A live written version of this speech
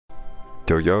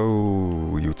Yo,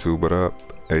 YouTube, what up?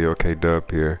 Ayokdub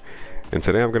here. And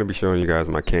today I'm going to be showing you guys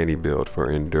my Canny build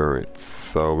for endurance.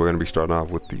 So we're going to be starting off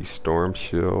with the Storm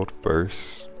Shield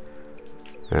first.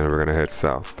 And we're going to head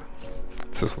south.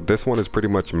 This one is pretty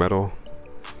much metal.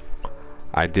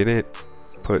 I didn't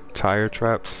put tire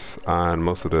traps on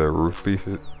most of the roof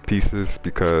pieces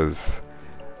because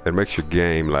it makes your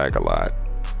game lag a lot.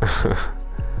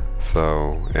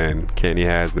 And Canny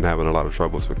has been having a lot of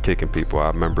troubles with kicking people. I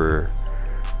remember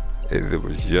it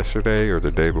was yesterday or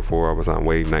the day before I was on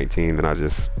wave 19 and I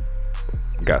just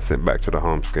got sent back to the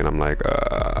home screen. I'm like,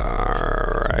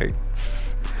 alright.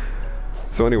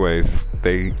 So anyways,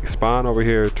 they spawn over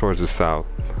here towards the south,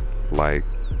 like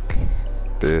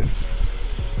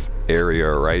this area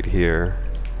right here.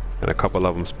 And a couple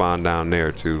of them spawn down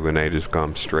there too, and they just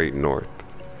come straight north.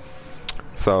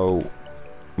 So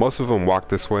most of them walk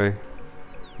this way,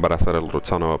 but I set a little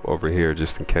tunnel up over here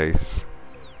just in case.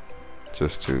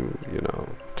 Just to, you know,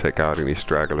 take out any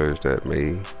stragglers that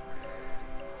may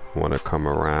want to come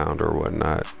around or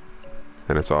whatnot.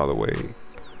 And it's all the way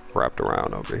wrapped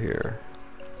around over here.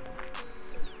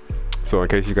 So in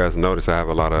case you guys notice, I have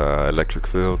a lot of electric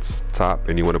fields top,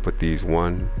 and you want to put these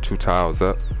 1-2 tiles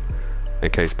up in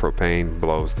case propane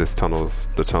blows the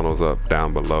tunnels up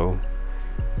down below.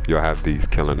 You'll have these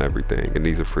killing everything, and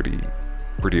these are pretty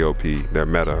OP. They're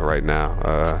meta right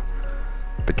now.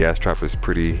 The gas trap is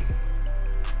pretty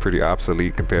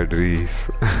obsolete compared to these.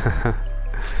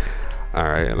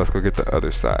 Alright, let's go get the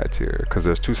other sides here, because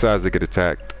there's two sides that get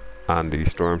attacked on the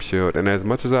storm shield, and as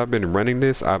much as I've been running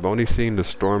this, I've only seen the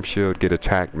storm shield get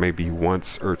attacked maybe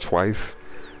once or twice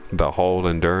the whole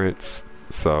endurance.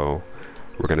 So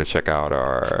we're gonna check out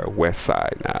our west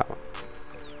side now.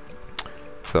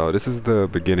 So this is the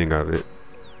beginning of it,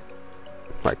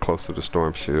 like close to the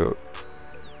storm shield.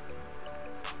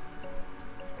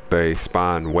 They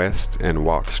spawn west and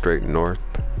walk straight north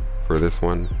for this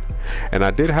one. And I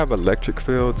did have electric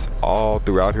fields all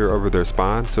throughout here over their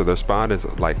spawn. So their spawn is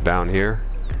like down here.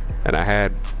 And I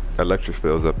had electric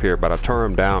fields up here, but I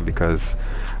turned them down because,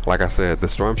 like I said, the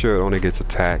storm shield only gets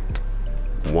attacked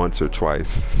once or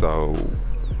twice. So,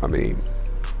 I mean,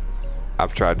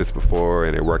 I've tried this before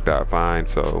and it worked out fine.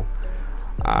 So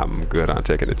I'm good on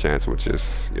taking a chance with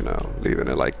just, you know, leaving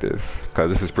it like this.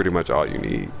 Because this is pretty much all you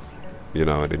need. You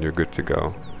know, and then you're good to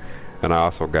go. And I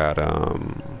also got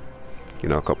you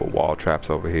know, a couple wall traps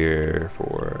over here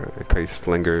for in case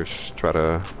flingers try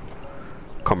to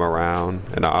come around,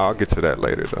 and I'll get to that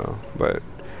later though. But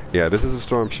yeah, this is a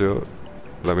storm shield.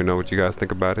 Let me know what you guys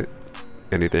think about it.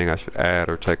 Anything I should add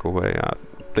or take away. I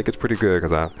think it's pretty good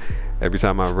because every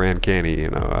time I ran Canny, you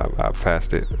know, I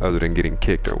passed it other than getting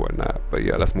kicked or whatnot. But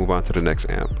yeah, let's move on to the next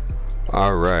amp.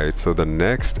 Alright, so the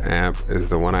next amp is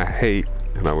the one I hate,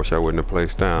 and I wish I wouldn't have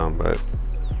placed down, but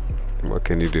what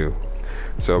can you do?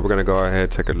 So we're gonna go ahead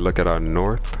and take a look at our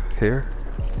north here,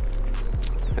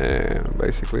 and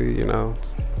basically, you know,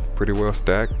 it's pretty well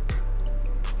stacked.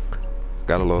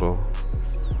 Got a little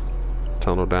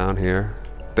tunnel down here.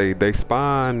 They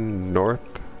spawn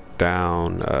north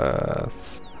down.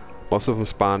 Most of them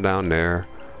spawn down there.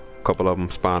 A couple of them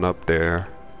spawn up there,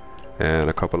 and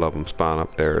a couple of them spawn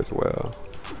up there as well.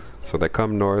 So they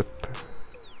come north.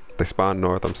 They spawn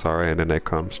north, I'm sorry, and then they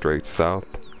come straight south.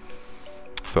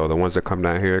 So the ones that come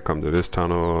down here come to this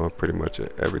tunnel, pretty much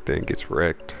everything gets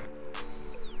wrecked.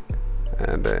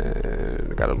 And then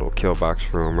we got a little kill box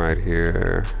room right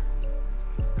here.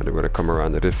 And they're gonna come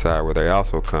around to this side where they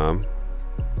also come.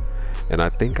 And I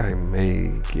think I may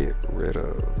get rid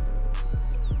of,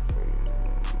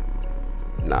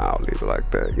 nah, I'll leave it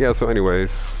like that. Yeah, so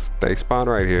anyways, they spawn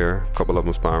right here. A couple of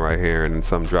them spawn right here, and then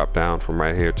some drop down from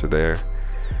right here to there.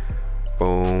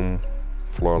 Boom.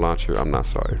 Floor launcher,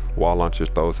 wall launcher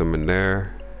throws them in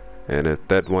there, and if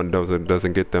that one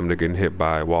doesn't get them, they're getting hit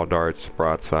by wall darts,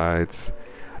 broadsides.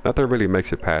 Nothing really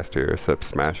makes it past here except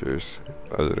smashers.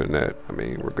 Other than that, I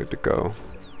mean, we're good to go.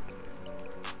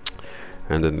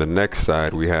 And then the next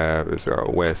side we have is our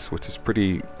west, which is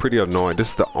pretty annoying. This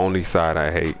is the only side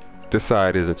I hate. This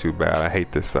side isn't too bad. I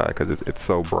hate this side because it's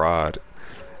so broad,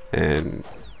 and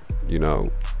you know,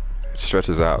 it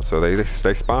stretches out. So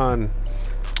they spawn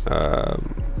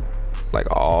like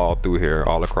all through here,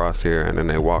 all across here, and then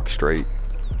they walk straight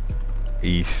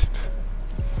east.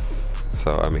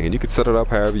 So I mean, you can set it up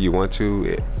however you want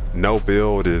to. No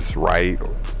build is right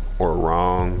or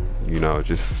wrong, you know,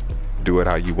 just do it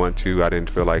how you want to. I didn't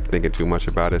feel like thinking too much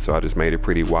about it, so I just made it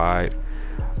pretty wide.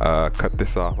 Cut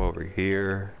this off over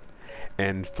here,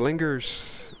 and flingers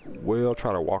will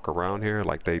try to walk around here,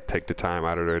 like they take the time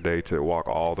out of their day to walk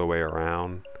all the way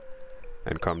around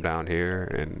and come down here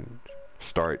and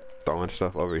start throwing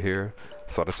stuff over here.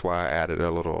 So that's why I added a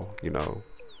little, you know,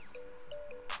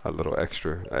 a little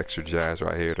extra jazz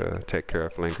right here to take care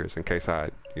of flinkers in case I,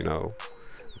 you know,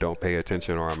 don't pay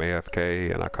attention or I'm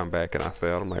AFK and I come back and I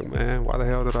fail. I'm like, man, why the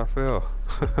hell did I fail?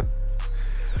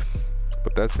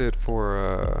 But that's it for,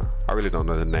 I really don't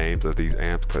know the names of these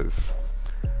amps because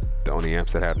the only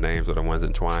amps that have names are the ones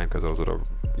in Twine because those are the,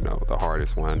 you know, the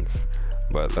hardest ones.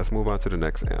 But let's move on to the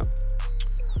next amp.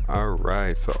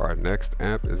 Alright, so our next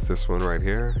amp is this one right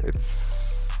here. It's,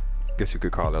 I guess you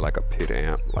could call it like a pit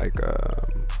amp, like,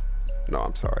 no,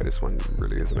 I'm sorry, this one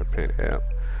really isn't a pit amp,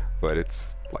 but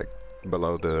it's like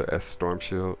below the S Storm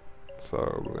Shield.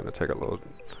 So we're gonna take a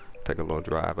little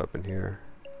drive up in here.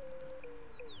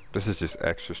 This is just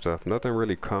extra stuff. Nothing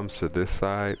really comes to this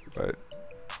side, but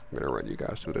I'm gonna run you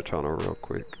guys through the tunnel real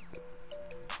quick.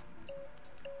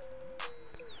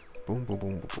 Boom, boom, boom,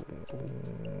 boom, boom,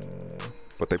 boom.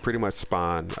 But they pretty much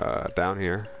spawn down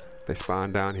here. They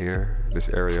spawn down here, this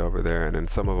area over there, and then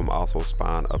some of them also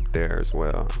spawn up there as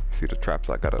well. You see the traps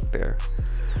I got up there.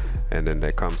 And then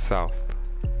they come south.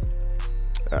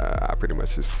 I pretty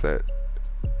much just set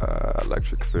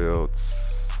electric fields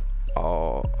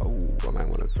all, oh, I might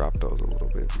want to drop those a little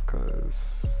bit because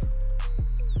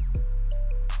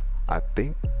I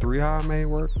think 3 hour may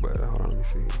work, but hold on, let me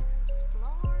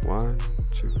see. 1,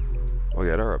 2, oh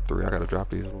yeah, they're up 3. I gotta drop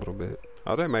these a little bit.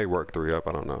 Oh, they may work 3 up,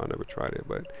 I don't know, I never tried it,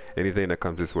 but anything that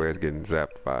comes this way is getting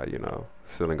zapped by, you know,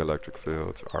 ceiling electric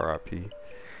fields, RIP.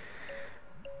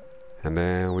 And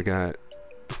then we got,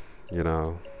 you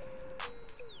know,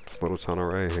 this little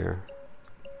tunnel right here.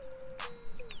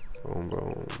 Boom,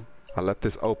 boom. I left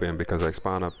this open because I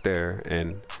spawn up there,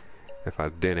 and if I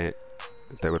didn't,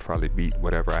 they would probably beat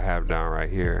whatever I have down right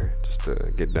here just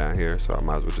to get down here, so I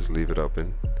might as well just leave it open.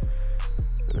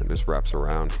 And then this wraps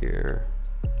around here.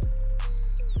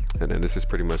 And then this is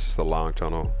pretty much just a long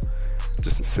tunnel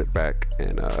just to sit back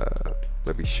and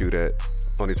maybe shoot at.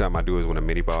 Only time I do is when a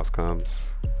mini boss comes.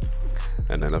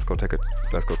 And then let's go take a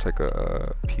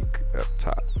peek up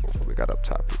top. What we got up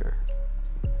top here.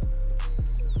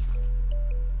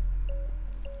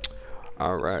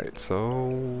 Alright,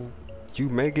 so you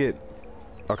may get,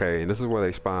 okay, and this is where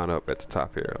they spawn up at the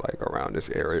top here, like around this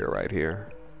area right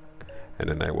here. And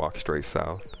then they walk straight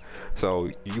south. So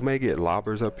you may get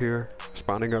lobbers up here,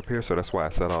 spawning up here, so that's why I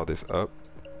set all this up.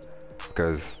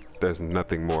 Because there's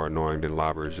nothing more annoying than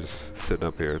lobbers just sitting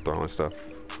up here throwing stuff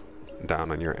down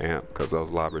on your amp, because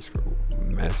those lobbers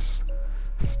mess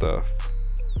stuff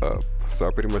up. So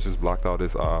I pretty much just blocked all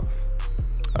this off.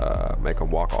 Make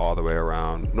them walk all the way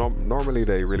around. Normally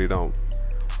they really don't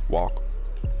walk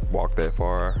that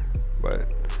far, but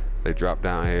they drop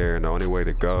down here, and the only way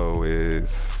to go is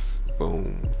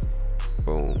boom,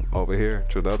 boom, over here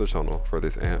to the other tunnel for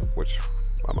this amp, which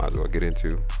I might as well get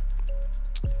into.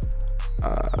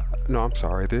 No, I'm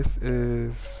sorry, this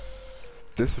is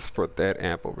for that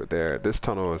amp over there. This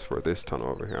tunnel is for this tunnel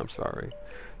over here, I'm sorry.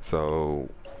 So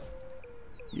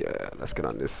yeah, let's get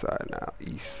on this side now,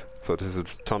 east. So this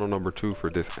is tunnel number 2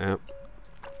 for this amp.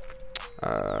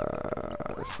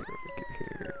 Let's see what we get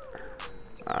here.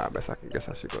 I guess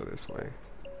I should go this way.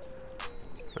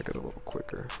 Make it a little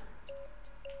quicker.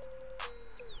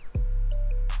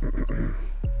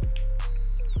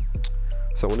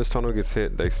 So when this tunnel gets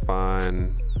hit, they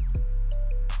spawn.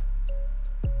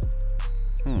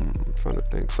 I'm trying to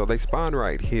think. So they spawn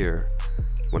right here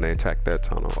when they attack that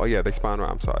tunnel. Oh yeah, they spawn right,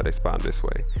 I'm sorry, they spawn this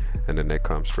way. And then they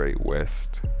come straight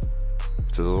west,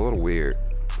 which is a little weird.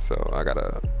 So I got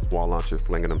a wall launcher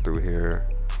flinging them through here.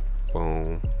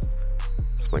 Boom.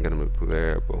 Flinging them through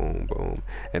there. Boom, boom.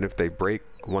 And if they break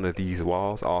one of these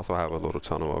walls, I also have a little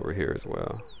tunnel over here as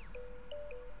well.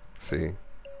 See?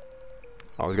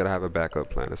 Always gotta have a backup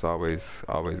plan. It's always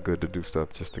good to do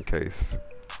stuff just in case.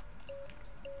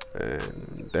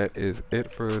 And that is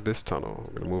it for this tunnel.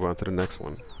 We're gonna move on to the next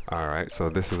one. Alright, so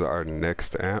this is our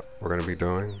next amp we're gonna be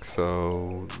doing.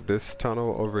 So this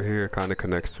tunnel over here kind of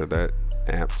connects to that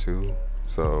amp too.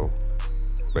 So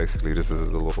basically this is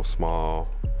a little small,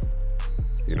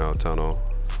 you know, tunnel.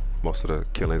 Most of the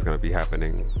killing is gonna be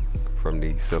happening from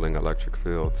the ceiling electric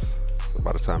fields. So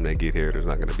by the time they get here, there's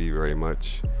not gonna be very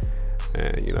much.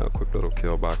 And you know, quick little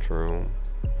kill box room.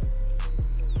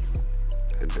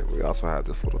 And then we also have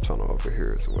this little tunnel over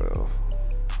here as well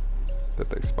that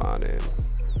they spawn in.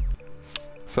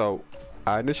 So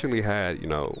I initially had, you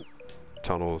know,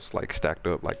 tunnels like stacked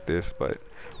up like this, but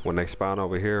when they spawn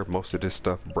over here, most of this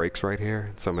stuff breaks right here,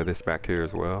 and some of this back here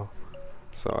as well.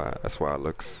 So that's why it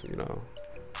looks, you know,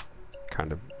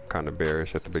 kind of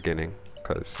bearish at the beginning,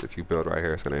 because if you build right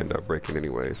here, it's gonna end up breaking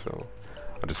anyway. So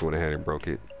I just went ahead and broke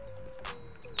it.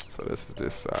 So this is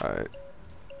this side.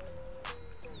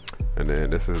 And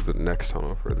then this is the next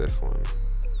tunnel for this one.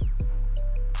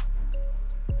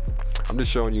 I'm just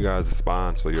showing you guys the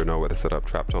spawn so you'll know where to set up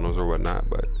trap tunnels or whatnot,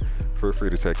 but feel free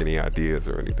to take any ideas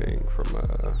or anything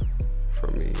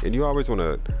from me. And you always want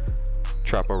to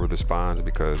trap over the spawns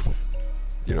because,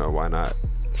 you know, why not?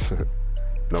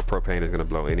 No propane is going to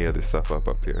blow any of this stuff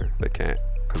up here. They can't,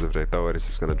 because if they throw it, it's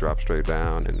just going to drop straight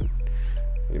down and,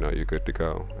 you know, you're good to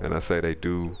go. And I say they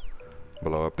do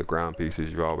blow up the ground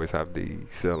pieces, you always have the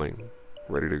ceiling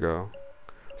ready to go.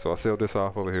 So I sealed this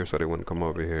off over here so they wouldn't come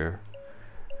over here.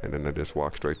 And then they just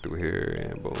walk straight through here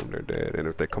and boom, they're dead. And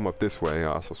if they come up this way,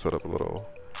 I also set up a little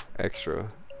extra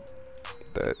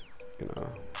that, you know,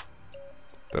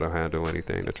 that'll handle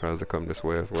anything that tries to come this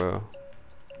way as well.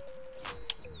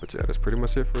 But yeah, that's pretty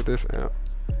much it for this amp.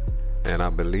 And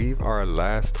I believe our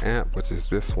last amp, which is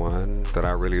this one that I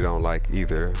really don't like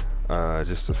either,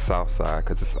 just the south side,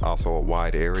 because it's also a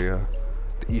wide area.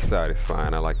 The east side is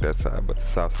fine, I like that side, but the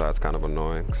south side's kind of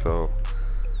annoying. So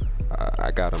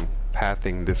I got them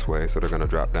pathing this way, so they're gonna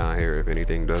drop down here if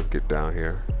anything does get down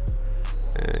here.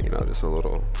 And you know, just a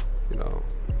little, you know,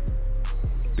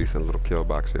 decent little kill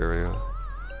box area.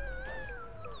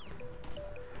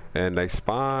 And they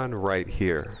spawn right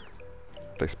here.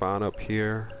 They spawn up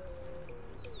here.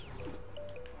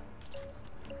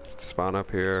 Spawn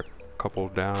up here, couple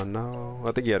down, no.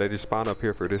 I think, yeah, they just spawn up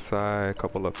here for this side,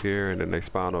 couple up here, and then they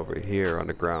spawn over here on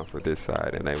the ground for this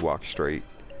side, and they walk straight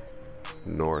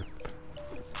north.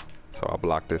 So I'll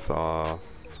block this off,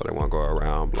 so they won't go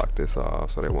around, block this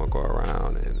off, so they won't go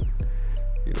around, and,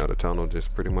 you know, the tunnel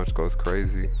just pretty much goes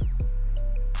crazy.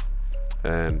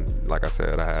 And like I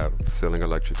said, I have ceiling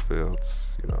electric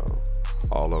fields, you know,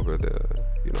 all over the,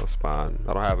 you know, spawn.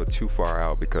 I don't have it too far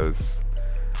out because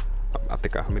I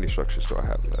think, how many structures do I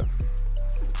have left?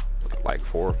 Like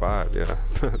 4 or 5, yeah,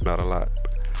 not a lot.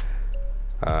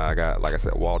 I got, like I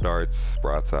said, wall darts,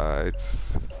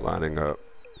 broadsides lining up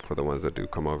for the ones that do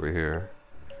come over here.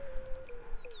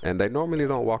 And they normally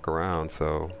don't walk around,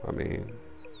 so, I mean,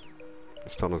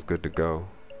 this tunnel's good to go.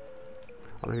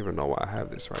 I don't even know why I have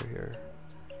this right here.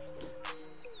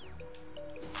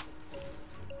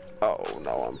 Oh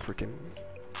no, I'm freaking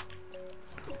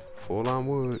full on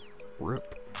wood. Rip.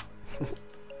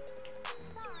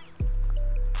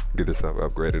 Get this up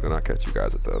upgraded and I'll catch you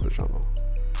guys at the other tunnel.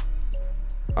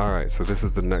 Alright, so this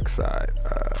is the next side.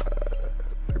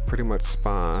 They pretty much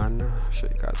spawn. I'll show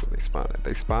you guys where they spawn at.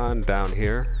 They spawn down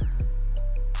here.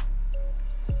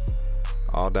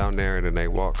 All down there, and then they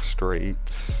walk straight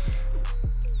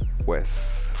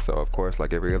west. So of course,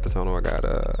 like every other tunnel, I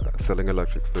got ceiling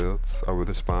electric fields over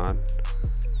the spawn.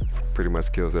 Pretty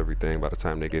much kills everything. By the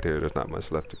time they get here, there's not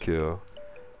much left to kill.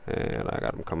 And I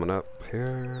got them coming up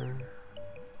here,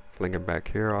 flinging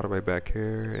back here, all the way back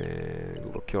here, and a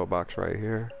little kill box right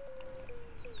here.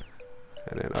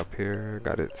 And then up here,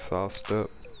 got it sauced up.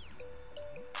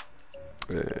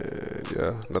 And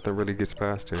yeah, nothing really gets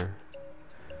past here.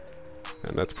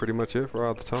 And that's pretty much it for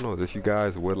all the tunnels. If you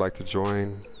guys would like to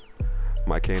join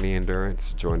my Canny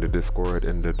Endurance, join the Discord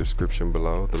in the description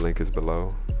below. The link is below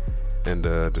in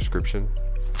the description.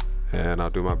 And I'll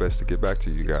do my best to get back to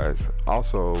you guys.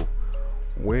 Also,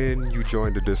 when you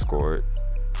join the Discord,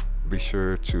 be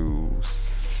sure to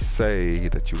say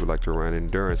that you would like to run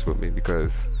endurance with me,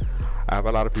 because I have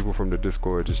a lot of people from the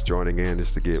Discord just joining in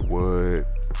just to get wood,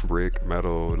 brick,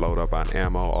 metal, load up on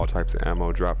ammo. All types of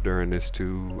ammo drop during this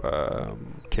too.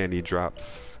 Candy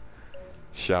drops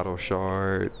shadow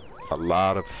shard, a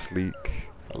lot of sleek,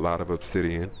 a lot of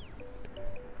obsidian.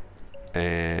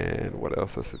 And what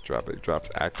else does it drop? It drops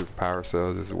active power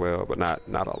cells as well, but not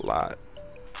a lot.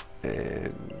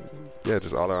 And yeah,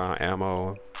 just all around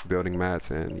ammo, building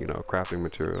mats, and you know, crafting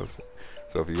materials.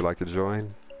 So if you'd like to join,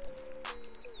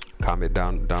 comment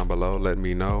down below, let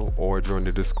me know, or join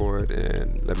the Discord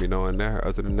and let me know in there.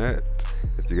 Other than that,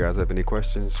 if you guys have any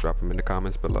questions, drop them in the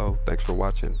comments below. Thanks for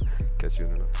watching. Catch you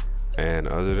in another. And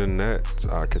other than that,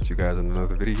 I'll catch you guys in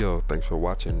another video. Thanks for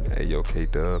watching.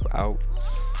 Ayokdub out.